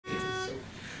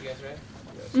right?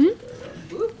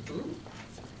 Mm-hmm. Ooh, ooh.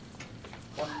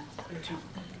 1, 2,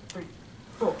 3,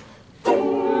 4.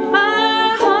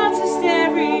 My heart's a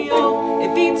stereo,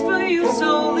 it beats for you,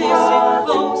 so listen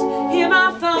close. Hear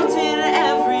my fountain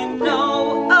every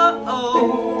note.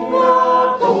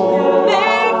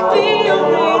 Make me a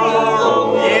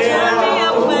radio, turn me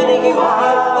up when you feel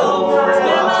low. This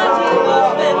melody was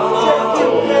meant for you.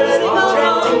 Sing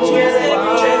along, choose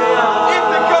every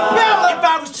Ithacappella! If I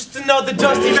was just another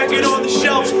dusty record on the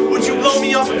shelf, would you blow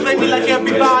me off and play me like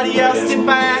everybody else? If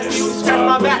I asked you to scratch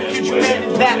my back, could you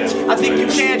manage that? I think you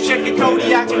can. Check your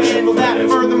Cody, I can handle that.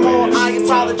 Furthermore, I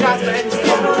apologize for any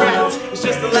stupid tracks. It's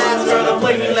just the last girl that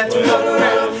played me left me on the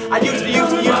crack. I used to,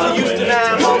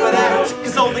 now I'm over that.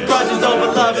 Cause holding grudges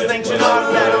over love is ancient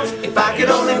artifact. If I could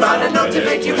only find a note to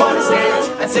make you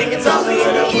understand, I'd sing it softly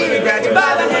in your ear and grab you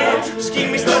by the hand. Just keep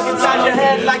me stuck inside your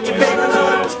head like your favorite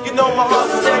tune. You know my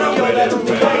heart's a stereo, that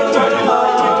only plays for you.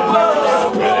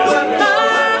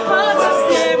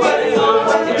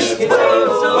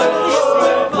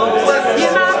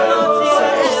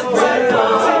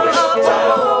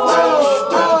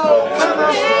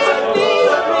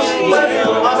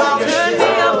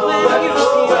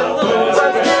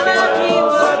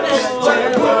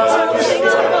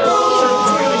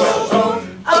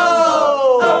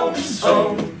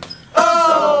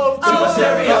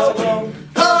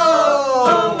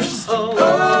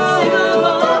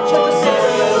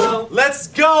 Let's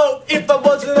go! If I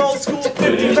was an old school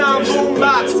 50-pound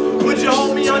boombox, would you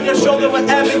hold me on your shoulder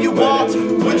wherever you walked?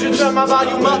 Would you turn my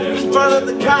volume up in front of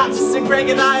the cops and Craig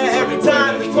and I every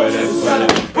time we push it?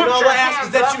 And all I ask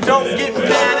is that you don't get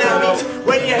mad at me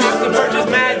when you have to purchase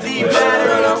mad deep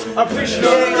batteries. Appreciate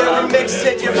every mix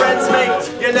hit your friends make.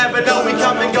 You never know, we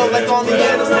come and go like on the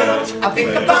interstate. I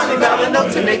think I finally found a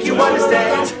note to make you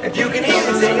understand. If you can hear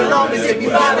me sing along, just take me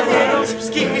by the hand.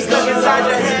 Just keep me stuck inside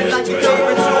your head like your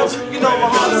favorite tune. You know my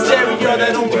heart's a stereo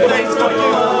that only plays for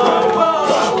you.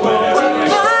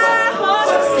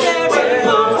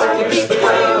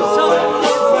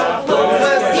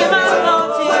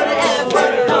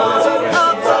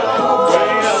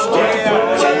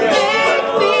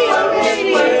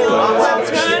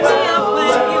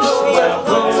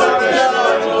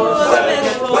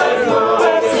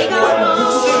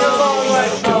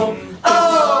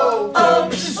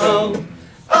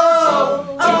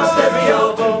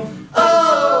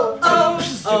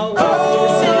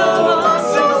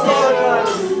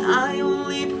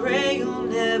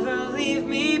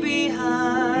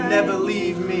 Never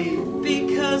leave me.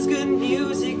 Because good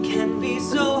music can be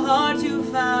so hard to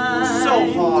find.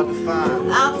 So hard to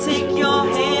find. I'll take your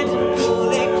hand and pull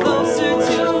it closer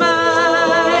to mine.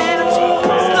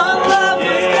 Our love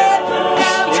was dead, but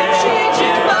now you're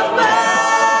changing my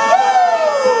mind.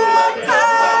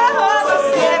 Oh,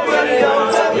 stereo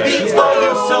beats for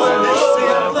you, so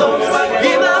listen close.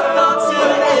 Hear my thoughts in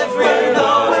every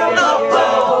note.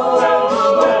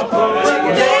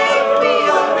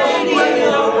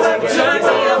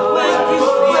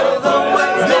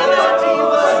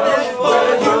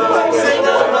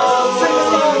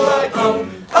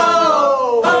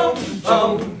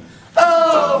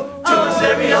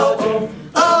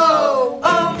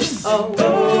 Oh,